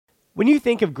When you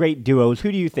think of great duos,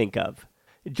 who do you think of?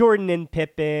 Jordan and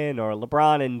Pippen, or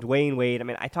LeBron and Dwayne Wade. I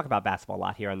mean, I talk about basketball a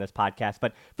lot here on this podcast,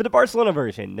 but for the Barcelona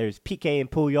version, there's PK and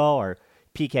Puyol, or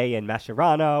PK and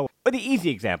Mascherano, or the easy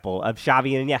example of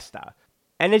Xavi and Iniesta.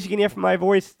 And as you can hear from my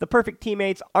voice, the perfect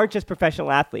teammates aren't just professional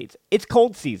athletes. It's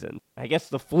cold season. I guess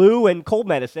the flu and cold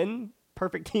medicine,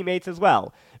 perfect teammates as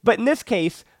well. But in this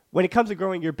case, when it comes to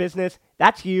growing your business,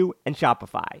 that's you and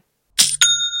Shopify.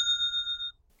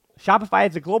 Shopify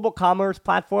is a global commerce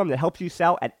platform that helps you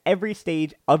sell at every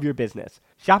stage of your business.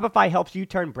 Shopify helps you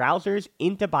turn browsers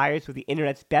into buyers with the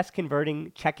internet's best converting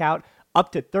checkout,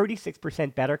 up to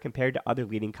 36% better compared to other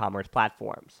leading commerce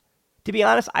platforms. To be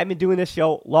honest, I've been doing this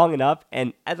show long enough,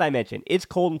 and as I mentioned, it's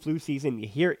cold and flu season. You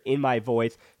hear it in my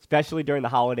voice, especially during the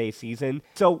holiday season.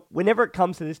 So whenever it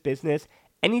comes to this business,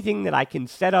 anything that I can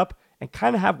set up and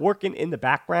kind of have working in the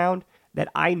background that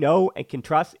I know and can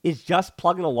trust is just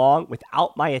plugging along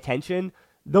without my attention.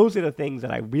 Those are the things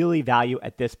that I really value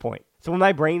at this point. So when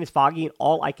my brain is foggy and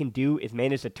all I can do is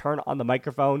manage to turn on the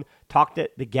microphone, talk to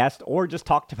the guest, or just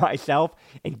talk to myself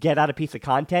and get out a piece of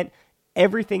content,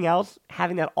 everything else,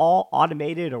 having that all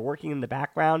automated or working in the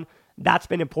background, that's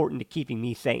been important to keeping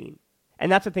me sane.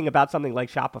 And that's the thing about something like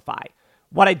Shopify.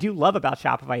 What I do love about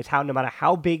Shopify is how no matter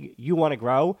how big you want to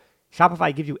grow,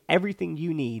 Shopify gives you everything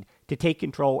you need to take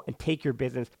control and take your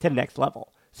business to the next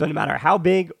level. So no matter how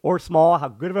big or small, how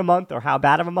good of a month or how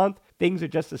bad of a month, things are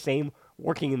just the same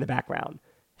working in the background.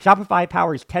 Shopify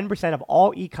powers 10% of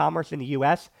all e-commerce in the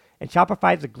US, and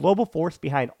Shopify is the global force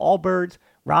behind Allbirds,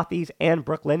 Rothy's, and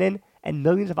Brooklinen, and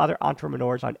millions of other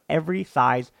entrepreneurs on every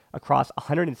size across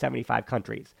 175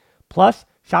 countries. Plus,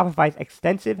 Shopify's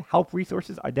extensive help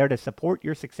resources are there to support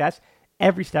your success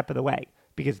every step of the way,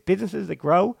 because businesses that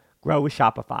grow with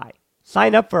Shopify.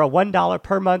 Sign up for a $1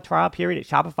 per month trial period at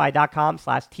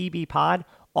shopify.com/tbpod,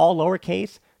 all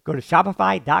lowercase. Go to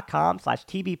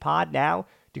shopify.com/tbpod now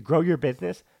to grow your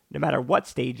business no matter what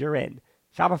stage you're in.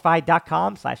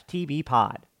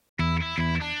 Shopify.com/tbpod.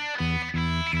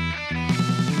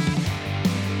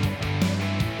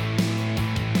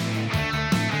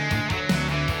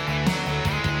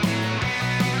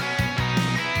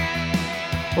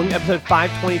 Welcome to episode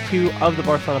 522 of the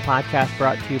Barcelona Podcast,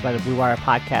 brought to you by the Blue Wire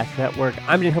Podcast Network.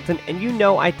 I'm Jim Hilton, and you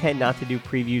know I tend not to do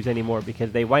previews anymore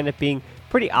because they wind up being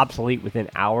pretty obsolete within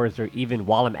hours or even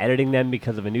while I'm editing them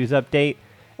because of a news update.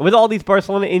 And with all these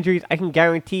Barcelona injuries, I can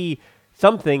guarantee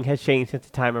something has changed since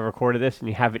the time I recorded this and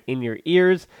you have it in your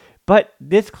ears. But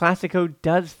this Clásico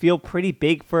does feel pretty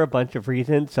big for a bunch of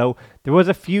reasons, so there was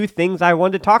a few things I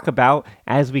wanted to talk about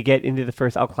as we get into the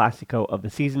first El Clásico of the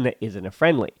season that isn't a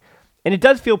friendly. And it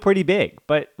does feel pretty big,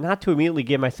 but not to immediately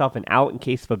give myself an out in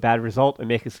case of a bad result or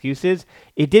make excuses.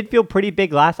 It did feel pretty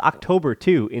big last October,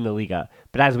 too, in the Liga.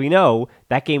 But as we know,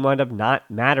 that game wound up not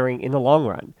mattering in the long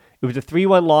run. It was a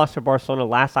 3-1 loss for Barcelona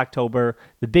last October.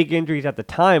 The big injuries at the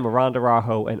time were Ronald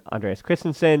Araujo and Andreas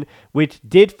Christensen, which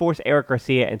did force Eric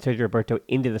Garcia and Sergio Roberto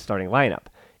into the starting lineup.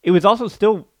 It was also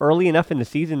still early enough in the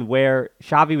season where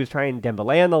Xavi was trying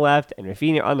Dembélé on the left and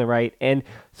Rafinha on the right, and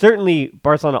certainly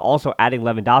Barcelona also adding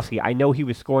Lewandowski. I know he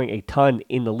was scoring a ton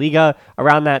in the Liga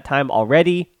around that time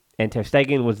already, and Ter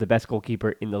Stegen was the best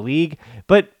goalkeeper in the league,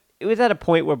 but it was at a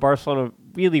point where Barcelona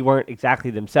really weren't exactly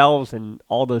themselves, and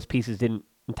all those pieces didn't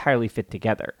entirely fit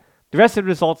together. The rest of the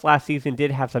results last season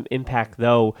did have some impact,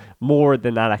 though, more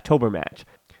than that October match.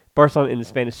 Barcelona in the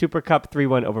Spanish Super Cup,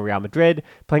 3-1 over Real Madrid,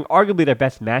 playing arguably their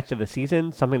best match of the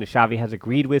season, something that Xavi has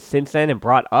agreed with since then and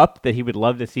brought up that he would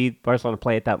love to see Barcelona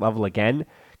play at that level again.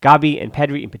 Gavi and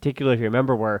Pedri in particular, if you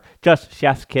remember, were just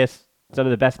chef's kiss, some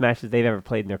of the best matches they've ever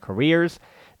played in their careers.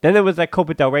 Then there was that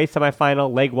Copa del Rey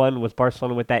semifinal. Leg 1 was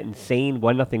Barcelona with that insane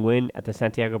 1-0 win at the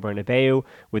Santiago Bernabeu,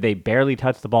 where they barely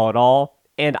touched the ball at all.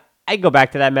 And I go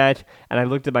back to that match, and I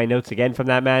looked at my notes again from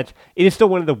that match. It is still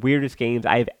one of the weirdest games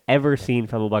I've ever seen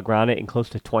from Blaugrana in close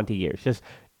to 20 years. Just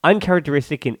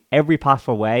uncharacteristic in every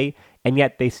possible way, and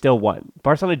yet they still won.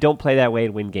 Barcelona don't play that way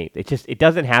and win games. It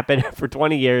doesn't happen for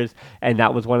 20 years, and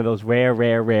that was one of those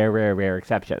rare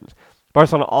exceptions.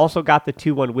 Barcelona also got the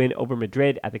 2-1 win over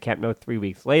Madrid at the Camp Nou 3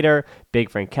 weeks later. Big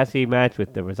Frank Kessie match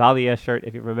with the Rosalia shirt,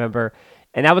 if you remember.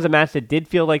 And that was a match that did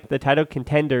feel like the title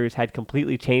contenders had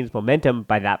completely changed momentum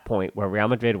by that point, where Real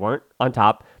Madrid weren't on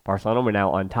top, Barcelona were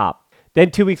now on top.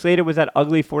 Then 2 weeks later was that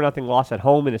ugly 4-0 loss at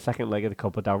home in the second leg of the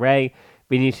Copa del Rey.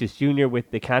 Vinicius Jr.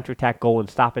 with the counterattack goal in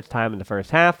stoppage time in the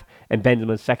first half, and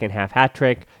Benzema's second half hat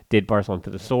trick did Barcelona to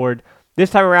the sword.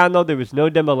 This time around, though, there was no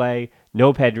Dembélé,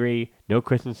 no Pedri, no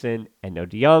Christensen, and no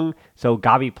De Jong. So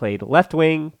Gavi played left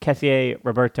wing, Kessie,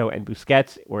 Roberto, and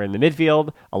Busquets were in the midfield.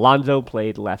 Alonso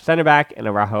played left center back, and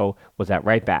Araujo was at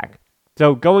right back.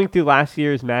 So going through last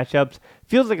year's matchups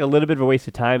feels like a little bit of a waste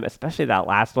of time, especially that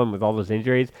last one with all those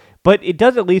injuries, but it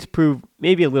does at least prove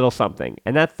maybe a little something,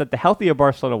 and that's that the healthier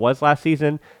Barcelona was last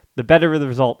season, the better the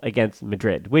result against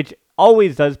Madrid, which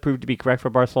always does prove to be correct for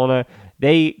Barcelona.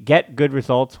 They get good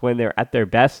results when they're at their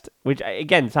best, which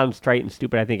again sounds trite and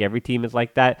stupid. I think every team is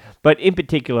like that. But in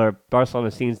particular,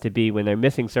 Barcelona seems to be when they're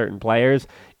missing certain players.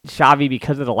 Xavi,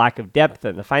 because of the lack of depth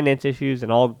and the finance issues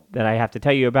and all that I have to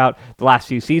tell you about the last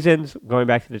few seasons, going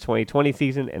back to the 2020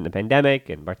 season and the pandemic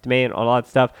and Bartomeu and all that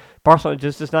stuff, Barcelona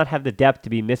just does not have the depth to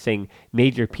be missing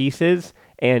major pieces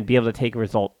and be able to take a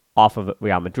result off of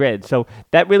Real Madrid. So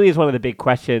that really is one of the big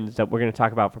questions that we're going to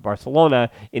talk about for Barcelona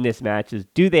in this match is,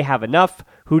 do they have enough?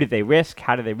 Who do they risk?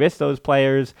 How do they risk those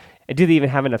players? And do they even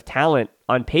have enough talent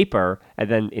on paper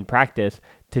and then in practice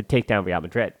to take down Real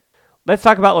Madrid? Let's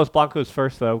talk about Los Blancos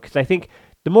first, though, because I think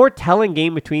the more telling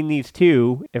game between these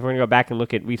two, if we're going to go back and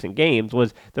look at recent games,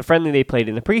 was the friendly they played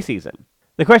in the preseason.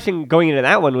 The question going into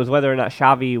that one was whether or not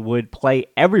Xavi would play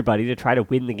everybody to try to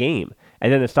win the game.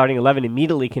 And then the starting 11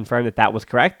 immediately confirmed that that was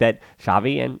correct, that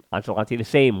Xavi and Ancelotti the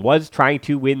same was trying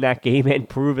to win that game and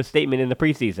prove a statement in the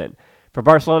preseason. For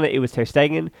Barcelona, it was Ter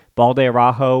Stegen, Balde,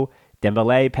 Araujo,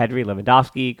 Dembele, Pedri,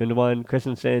 Lewandowski, Gundogan,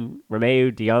 Christensen,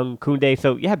 Romeu, De Jong, Koundé.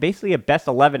 So yeah, basically a best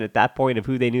 11 at that point of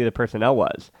who they knew the personnel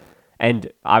was.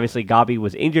 And obviously Gabi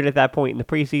was injured at that point in the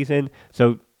preseason,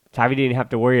 so Xavi didn't have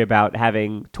to worry about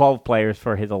having 12 players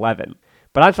for his 11.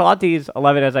 But Ancelotti's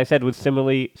 11, as I said, was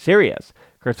similarly serious.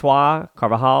 Courtois,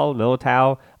 Carvajal,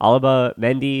 Militao, Alaba,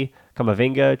 Mendy,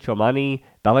 Camavinga, Tchouaméni,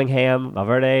 Bellingham,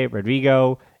 Valverde,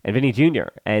 Rodrigo, and Vinny Jr.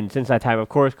 And since that time, of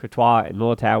course, Courtois and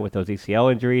Militao with those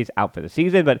ACL injuries out for the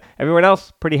season, but everyone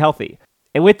else pretty healthy.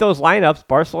 And with those lineups,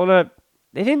 Barcelona,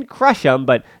 they didn't crush them,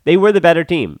 but they were the better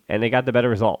team, and they got the better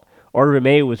result.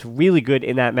 Romeu was really good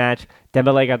in that match.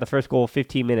 Dembele got the first goal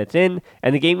 15 minutes in,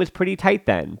 and the game was pretty tight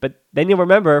then. But then you'll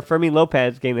remember Fermin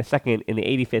Lopez getting the second in the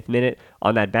 85th minute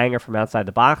on that banger from outside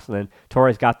the box, and then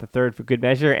Torres got the third for good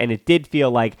measure, and it did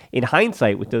feel like, in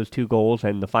hindsight, with those two goals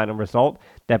and the final result,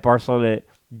 that Barcelona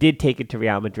did take it to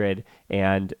Real Madrid,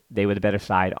 and they were the better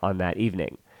side on that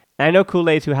evening. And I know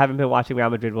culés who haven't been watching Real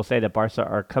Madrid will say that Barca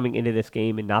are coming into this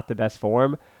game in not the best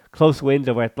form. Close wins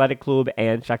over Athletic Club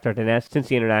and Shakhtar Donetsk since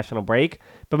the international break,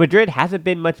 but Madrid hasn't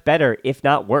been much better, if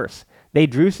not worse. They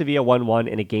drew Sevilla 1-1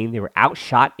 in a game they were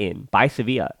outshot in by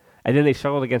Sevilla, and then they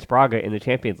struggled against Braga in the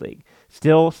Champions League,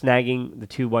 still snagging the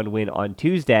 2-1 win on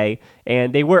Tuesday,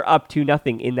 and they were up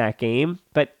 2-0 in that game,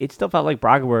 but it still felt like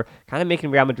Braga were kind of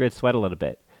making Real Madrid sweat a little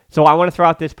bit. So I want to throw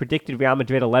out this predicted Real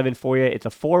Madrid 11 for you. It's a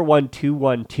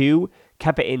 4-1-2-1-2,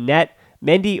 Kepa in net,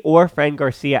 Mendy or Fran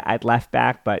Garcia at left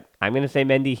back, but I'm going to say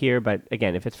Mendy here. But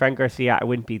again, if it's Fran Garcia, I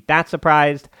wouldn't be that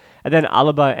surprised. And then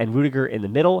Alaba and Rudiger in the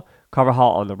middle,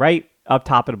 Carvajal on the right. Up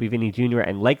top, it'll be Vinny Jr.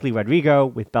 and likely Rodrigo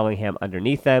with Bellingham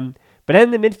underneath them. But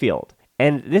then in the midfield,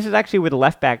 and this is actually where the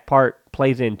left back part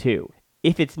plays in too.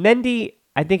 If it's Mendy,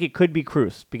 I think it could be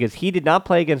Cruz because he did not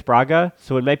play against Braga,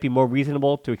 so it might be more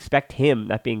reasonable to expect him,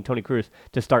 that being Toni Kroos,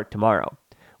 to start tomorrow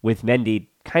with Mendy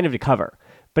kind of to cover.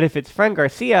 But if it's Fran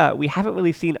Garcia, we haven't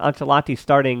really seen Ancelotti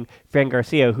starting Fran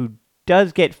Garcia, who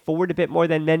does get forward a bit more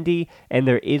than Mendy, and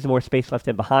there is more space left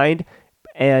in behind.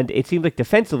 And it seems like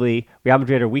defensively, Real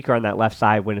Madrid are weaker on that left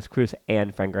side when it's Cruz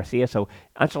and Fran Garcia. So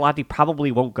Ancelotti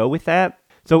probably won't go with that.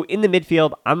 So in the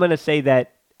midfield, I'm going to say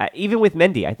that even with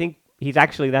Mendy, I think he's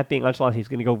actually, that being Ancelotti, he's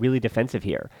going to go really defensive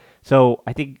here. So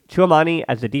I think Tchouaméni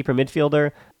as the deeper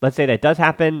midfielder, let's say that does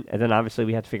happen, and then obviously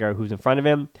we have to figure out who's in front of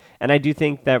him. And I do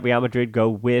think that Real Madrid go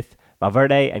with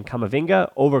Valverde and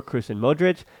Camavinga over Kroos and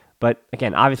Modric. But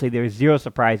again, obviously there is zero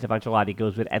surprise if Ancelotti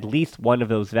goes with at least one of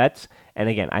those vets. And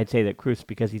again, I'd say that Kroos,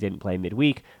 because he didn't play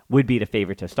midweek, would be the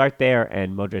favorite to start there,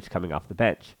 and Modric coming off the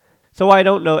bench. So I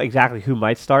don't know exactly who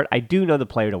might start. I do know the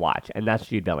player to watch, and that's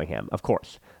Jude Bellingham, of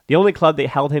course. The only club that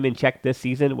held him in check this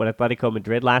season was Atletico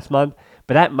Madrid last month,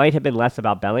 but that might have been less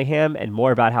about Bellingham and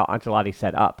more about how Ancelotti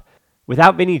set up.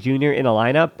 Without Vinny Jr. in the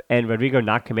lineup and Rodrigo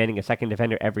not commanding a second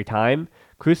defender every time,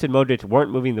 Kroos and Modric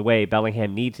weren't moving the way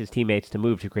Bellingham needs his teammates to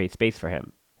move to create space for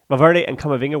him. Valverde and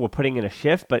Camavinga were putting in a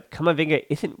shift, but Camavinga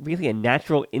isn't really a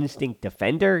natural instinct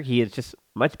defender. He is just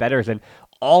much better as an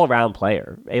all-around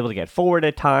player, able to get forward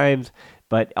at times,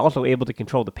 but also able to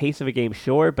control the pace of a game,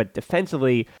 sure, but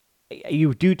defensively,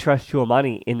 you do trust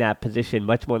Tchouaméni in that position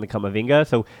much more than Camavinga.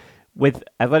 So with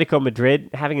Atletico Madrid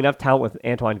having enough talent with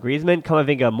Antoine Griezmann,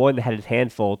 Camavinga more than had his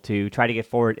hands full to try to get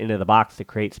forward into the box to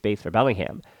create space for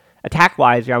Bellingham.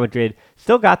 Attack-wise, Real Madrid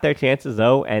still got their chances,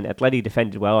 though, and Atleti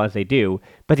defended well as they do,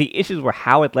 but the issues were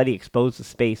how Atleti exposed the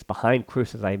space behind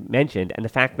Kroos, as I mentioned, and the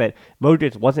fact that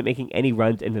Modric wasn't making any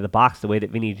runs into the box the way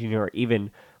that Vinny Jr. or even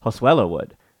Josuelo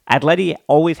would. Atleti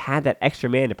always had that extra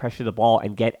man to pressure the ball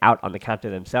and get out on the counter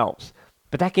themselves.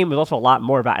 But that game was also a lot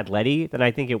more about Atleti than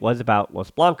I think it was about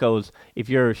Los Blancos if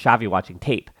you're Xavi watching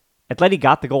tape. Atleti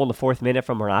got the goal in the 4th minute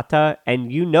from Morata,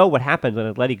 and you know what happens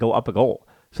when Atleti go up a goal.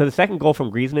 So the second goal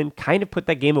from Griezmann kind of put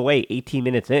that game away 18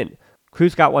 minutes in.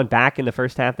 Cruz got one back in the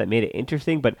first half that made it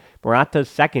interesting, but Morata's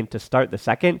second to start the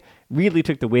second really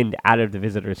took the wind out of the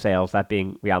visitors' sails, that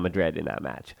being Real Madrid in that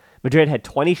match. Madrid had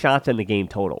 20 shots in the game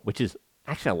total, which is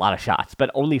actually a lot of shots,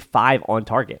 but only 5 on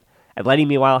target. Atleti,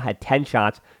 meanwhile, had 10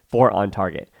 shots, 4 on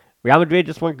target. Real Madrid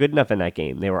just weren't good enough in that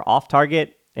game. They were off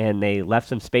target, and they left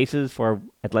some spaces for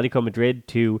Atletico Madrid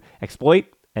to exploit,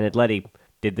 and Atleti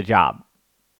did the job.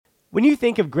 When you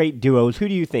think of great duos, who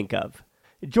do you think of?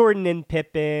 Jordan and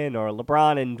Pippen, or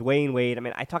LeBron and Dwayne Wade. I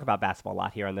mean, I talk about basketball a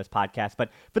lot here on this podcast, but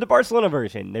for the Barcelona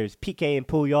version, there's Piqué and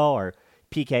Puyol, or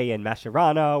Piqué and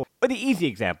Mascherano, or the easy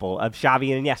example of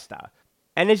Xavi and Iniesta.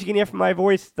 And as you can hear from my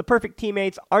voice, the perfect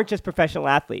teammates aren't just professional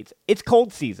athletes. It's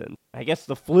cold season. I guess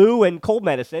the flu and cold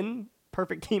medicine,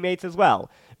 perfect teammates as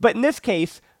well. But in this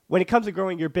case, when it comes to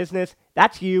growing your business,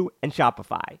 that's you and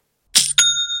Shopify.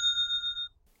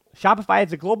 Shopify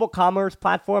is a global commerce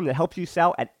platform that helps you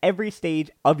sell at every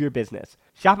stage of your business.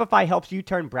 Shopify helps you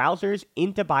turn browsers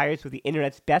into buyers with the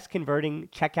internet's best converting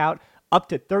checkout, up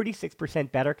to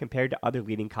 36% better compared to other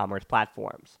leading commerce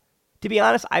platforms. To be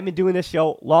honest, I've been doing this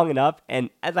show long enough,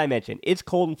 and as I mentioned, it's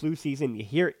cold and flu season. You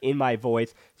hear it in my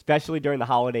voice, especially during the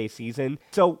holiday season.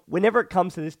 So whenever it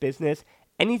comes to this business,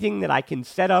 anything that I can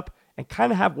set up and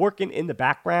kind of have working in the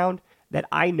background that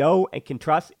I know and can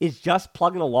trust is just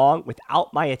plugging along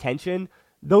without my attention.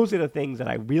 Those are the things that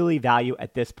I really value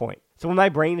at this point. So when my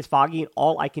brain is foggy and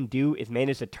all I can do is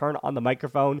manage to turn on the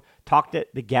microphone, talk to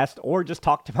the guest, or just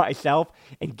talk to myself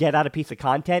and get out a piece of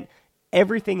content,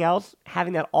 everything else,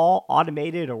 having that all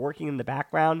automated or working in the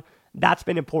background, that's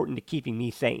been important to keeping me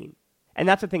sane. And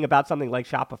that's the thing about something like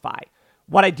Shopify.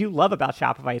 What I do love about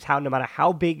Shopify is how no matter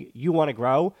how big you want to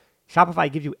grow,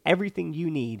 Shopify gives you everything you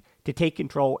need to take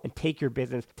control and take your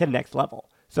business to the next level.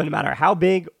 So no matter how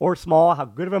big or small, how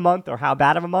good of a month or how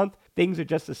bad of a month, things are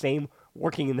just the same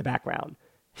working in the background.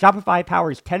 Shopify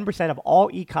powers 10% of all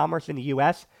e-commerce in the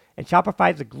US, and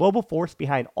Shopify is a global force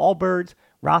behind Allbirds,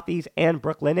 Rothy's, and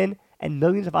Brooklinen, and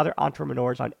millions of other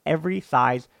entrepreneurs on every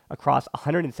size across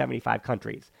 175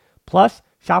 countries. Plus,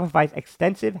 Shopify's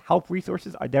extensive help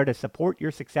resources are there to support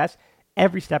your success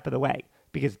every step of the way,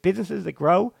 because businesses that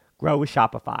grow with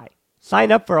Shopify.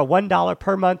 Sign up for a $1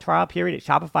 per month trial period at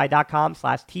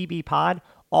shopify.com/tbpod,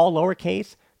 all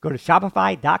lowercase. Go to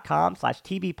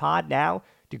shopify.com/tbpod now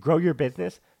to grow your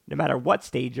business no matter what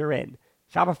stage you're in.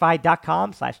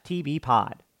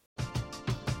 Shopify.com/tbpod.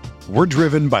 We're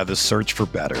driven by the search for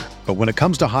better. But when it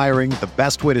comes to hiring, the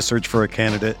best way to search for a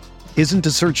candidate isn't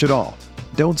to search at all.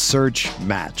 Don't search,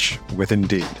 match with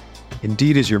Indeed.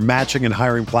 Indeed is your matching and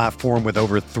hiring platform with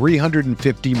over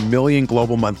 350 million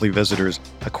global monthly visitors,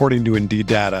 according to Indeed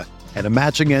data, and a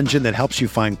matching engine that helps you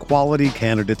find quality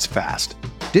candidates fast.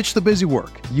 Ditch the busy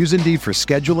work. Use Indeed for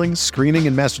scheduling, screening,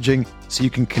 and messaging so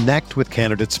you can connect with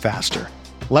candidates faster.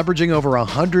 Leveraging over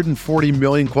 140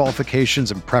 million qualifications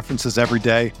and preferences every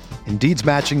day, Indeed's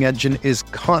matching engine is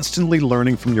constantly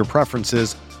learning from your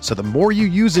preferences, so the more you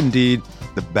use Indeed,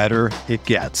 the better it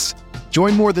gets.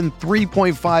 Join more than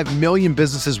 3.5 million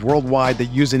businesses worldwide that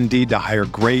use Indeed to hire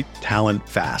great talent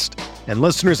fast. And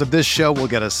listeners of this show will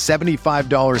get a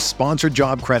 $75 sponsored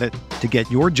job credit to get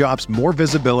your jobs more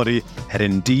visibility at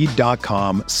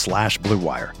Indeed.com/Blue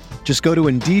Wire. Just go to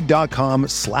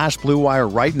Indeed.com/Blue Wire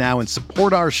right now and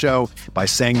support our show by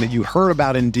saying that you heard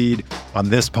about Indeed on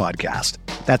this podcast.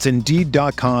 That's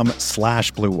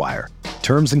Indeed.com/Blue Wire.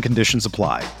 Terms and conditions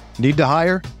apply. Need to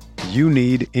hire? You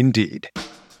need Indeed.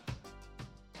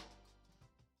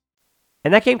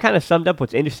 And that game kind of summed up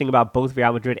what's interesting about both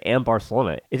Real Madrid and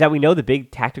Barcelona, is that we know the big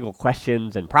tactical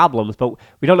questions and problems, but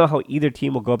we don't know how either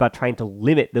team will go about trying to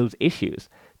limit those issues.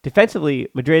 Defensively,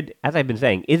 Madrid, as I've been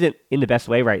saying, isn't in the best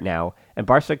way right now, and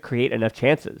Barca create enough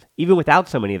chances, even without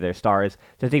so many of their stars,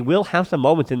 that they will have some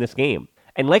moments in this game,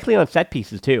 and likely on set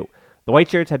pieces too. The White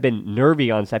Shirts have been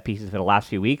nervy on set pieces for the last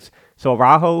few weeks, so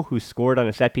Araujo, who scored on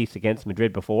a set piece against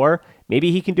Madrid before,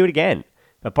 maybe he can do it again.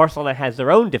 But Barcelona has their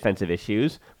own defensive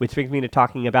issues, which brings me to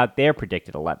talking about their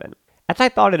predicted 11. As I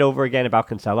thought it over again about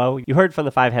Cancelo, you heard from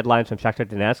the 5 headlines from Shakhtar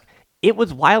Donetsk, it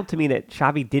was wild to me that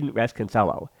Xavi didn't rest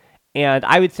Cancelo. And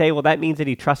I would say, well, that means that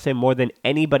he trusts him more than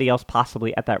anybody else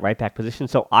possibly at that right back position,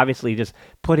 so obviously just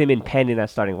put him in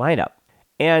that starting lineup.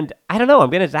 And I don't know,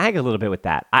 I'm going to zag a little bit with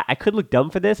that. I could look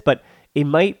dumb for this, but it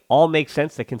might all make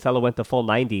sense that Cancelo went the full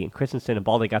 90 and Christensen and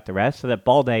Balde got the rest, so that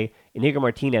Balde, Inigo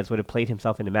Martinez would have played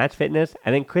himself into match fitness,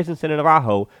 and then Christensen and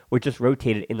Araujo were just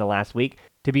rotated in the last week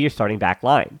to be your starting back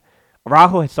line.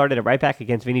 Araujo has started at right back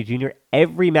against Vinny Jr.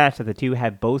 every match that the two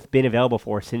have both been available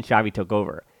for since Xavi took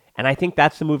over. And I think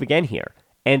that's the move again here.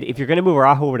 And if you're going to move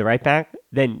Araujo over to right back,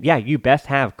 then yeah, you best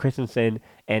have Christensen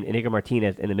and Inigo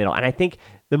Martinez in the middle. And I think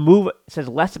the move says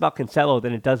less about Cancelo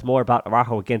than it does more about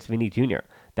Araujo against Vinny Jr.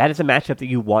 That is a matchup that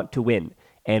you want to win.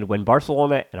 And when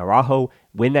Barcelona and Araujo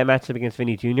win that matchup against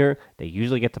Vinny Jr., they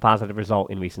usually get the positive result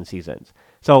in recent seasons.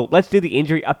 So let's do the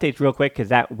injury updates real quick, because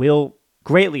that will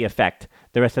greatly affect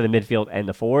the rest of the midfield and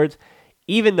the forwards.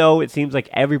 Even though it seems like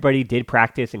everybody did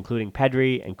practice, including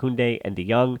Pedri and Koundé and De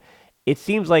Jong, it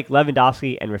seems like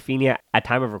Lewandowski and Rafinha, at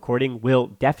time of recording, will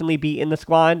definitely be in the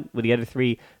squad, with the other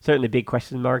three certainly big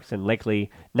question marks and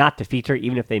likely not to feature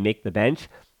even if they make the bench.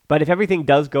 But if everything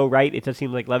does go right, it does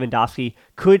seem like Lewandowski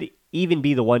could even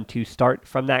be the one to start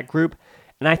from that group.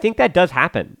 And I think that does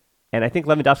happen. And I think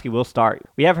Lewandowski will start.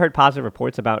 We have heard positive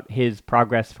reports about his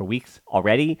progress for weeks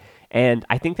already, and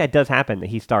I think that does happen, that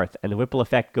he starts, and the ripple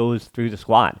effect goes through the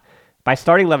squad. By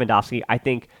starting Lewandowski, I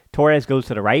think Torres goes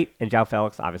to the right, and João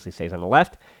Felix obviously stays on the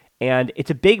left. And it's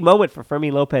a big moment for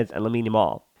Fermin Lopez and Lamine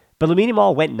Yamal. But Lamine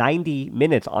Yamal went 90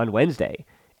 minutes on Wednesday.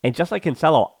 And just like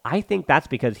Cancelo, I think that's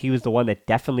because he was the one that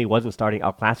definitely wasn't starting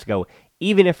El Clásico,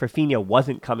 even if Rafinha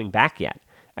wasn't coming back yet.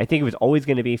 I think it was always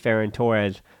going to be Ferran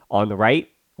Torres on the right,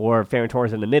 or Ferran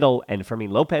Torres in the middle, and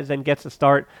Fermin Lopez then gets the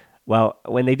start. Well,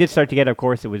 when they did start together, of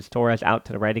course, it was Torres out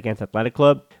to the right against Athletic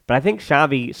Club. But I think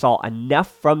Xavi saw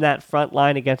enough from that front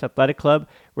line against Athletic Club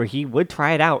where he would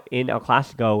try it out in El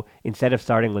Clásico instead of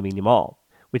starting Lamine Yamal.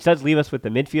 Which does leave us with the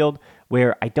midfield,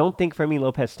 where I don't think Fermin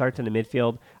Lopez starts in the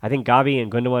midfield. I think Gavi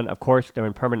and Gundogan, of course, they're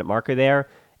in permanent marker there.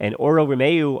 And Oro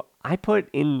Romeu, I put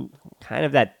in kind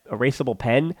of that erasable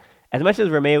pen. As much as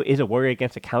Romeu is a worry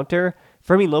against a counter,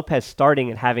 Fermin Lopez starting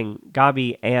and having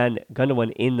Gavi and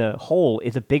Gundogan in the hole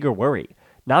is a bigger worry.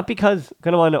 Not because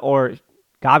Gundogan or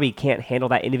Gavi can't handle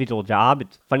that individual job.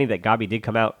 It's funny that Gavi did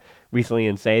come out recently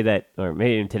and say that, or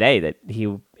maybe even today, that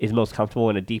he is most comfortable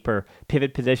in a deeper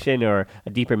pivot position or a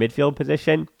deeper midfield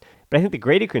position. But I think the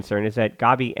greater concern is that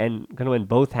Gavi and Gundogan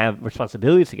both have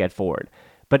responsibilities to get forward.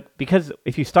 But because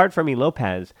if you start Fermin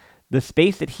Lopez, the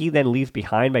space that he then leaves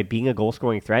behind by being a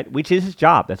goal-scoring threat, which is his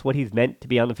job, that's what he's meant to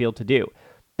be on the field to do,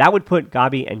 that would put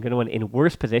Gavi and Gundogan in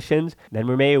worse positions than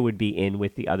Romeu would be in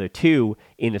with the other two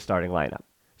in the starting lineup.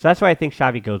 So that's why I think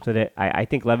Xavi goes with it. I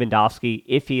think Lewandowski,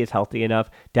 if he is healthy enough,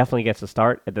 definitely gets the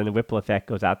start, and then the ripple effect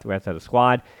goes out the rest of the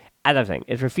squad. As I was saying,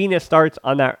 if Rafinha starts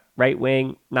on that right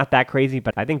wing, not that crazy,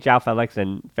 but I think João Felix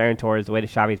and Ferran Torres, the way that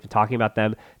Xavi's been talking about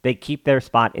them, they keep their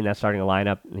spot in that starting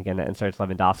lineup. And again, that inserts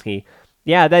Lewandowski.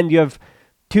 Yeah, then you have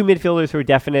two midfielders who are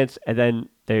definites, and then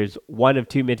there's one of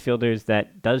two midfielders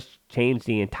that does change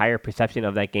the entire perception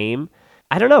of that game.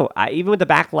 I don't know. Even with the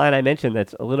back line I mentioned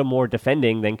that's a little more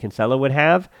defending than Cancelo would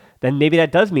have, then maybe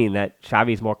that does mean that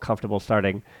Xavi's more comfortable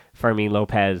starting Fermin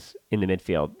Lopez in the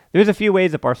midfield. There's a few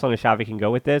ways that Barcelona and Xavi can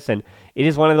go with this, and it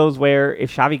is one of those where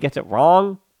if Xavi gets it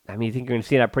wrong, I mean, I think you're going to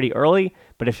see that pretty early,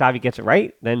 but if Xavi gets it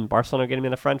right, then Barcelona are getting him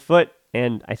in the front foot,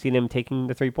 and I see them taking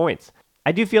the 3 points.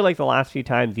 I do feel like the last few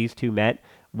times these two met,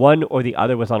 one or the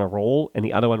other was on a roll, and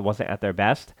the other one wasn't at their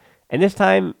best. And this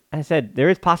time, as I said, there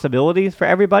is possibilities for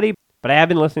everybody, but I have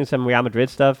been listening to some Real Madrid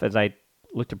stuff as I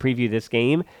look to preview this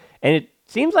game, and it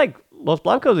seems like Los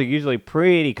Blancos are usually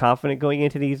pretty confident going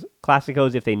into these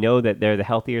Clásicos if they know that they're the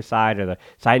healthier side or the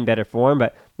side in better form,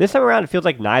 but this time around it feels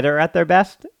like neither are at their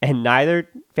best, and neither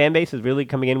fan base is really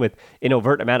coming in with an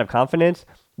overt amount of confidence,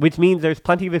 which means there's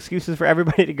plenty of excuses for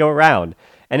everybody to go around,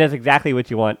 and that's exactly what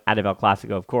you want out of El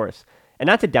Clásico, of course. And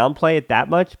not to downplay it that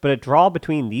much, but a draw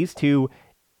between these two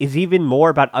is even more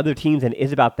about other teams than it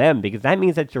is about them, because that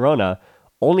means that Girona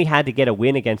only had to get a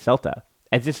win against Celta,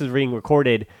 as this is being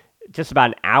recorded just about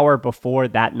an hour before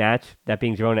that match, that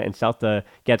being Girona and Celta,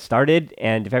 gets started.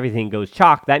 And if everything goes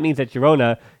chalk, that means that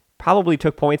Girona probably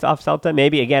took points off Celta.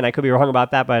 Maybe, again, I could be wrong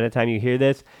about that by the time you hear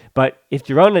this. But if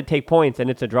Girona take points and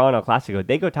it's a draw in El Clásico,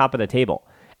 they go top of the table.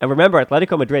 And remember,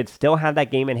 Atletico Madrid still have that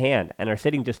game in hand and are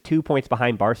sitting just 2 points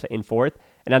behind Barça in fourth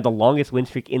and have the longest win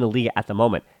streak in the league at the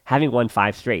moment, having won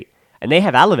 5 straight. And they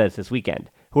have Alaves this weekend,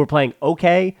 who are playing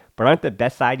okay, but aren't the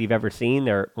best side you've ever seen.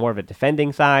 They're more of a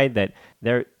defending side, that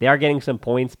they are getting some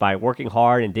points by working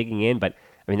hard and digging in, but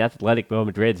I mean, that's Atletico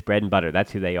Madrid's bread and butter.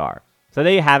 That's who they are. So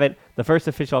there you have it. The first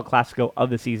official Clásico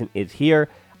of the season is here.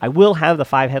 I will have the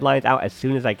 5 headlines out as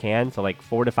soon as I can, so like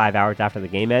 4 to 5 hours after the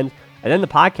game ends. And then the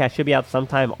podcast should be out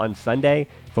sometime on Sunday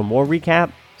for more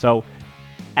recap. So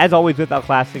As always with El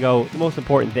Clásico, the most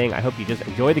important thing, I hope you just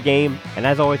enjoy the game. And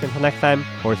as always, until next time,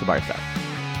 Forza Barça.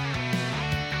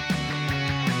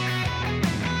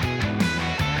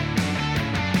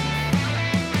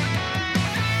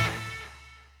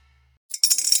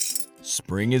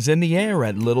 Spring is in the air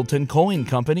at Littleton Coin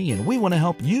Company, and we want to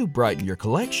help you brighten your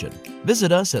collection.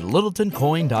 Visit us at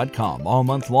littletoncoin.com all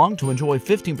month long to enjoy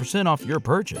 15% off your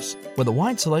purchase. With a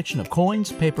wide selection of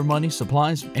coins, paper money,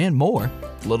 supplies, and more,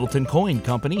 Littleton Coin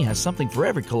Company has something for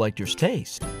every collector's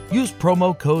taste. Use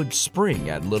promo code SPRING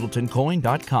at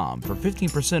littletoncoin.com for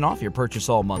 15% off your purchase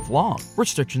all month long.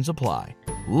 Restrictions apply.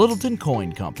 Littleton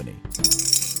Coin Company.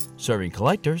 Serving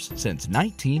collectors since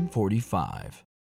 1945.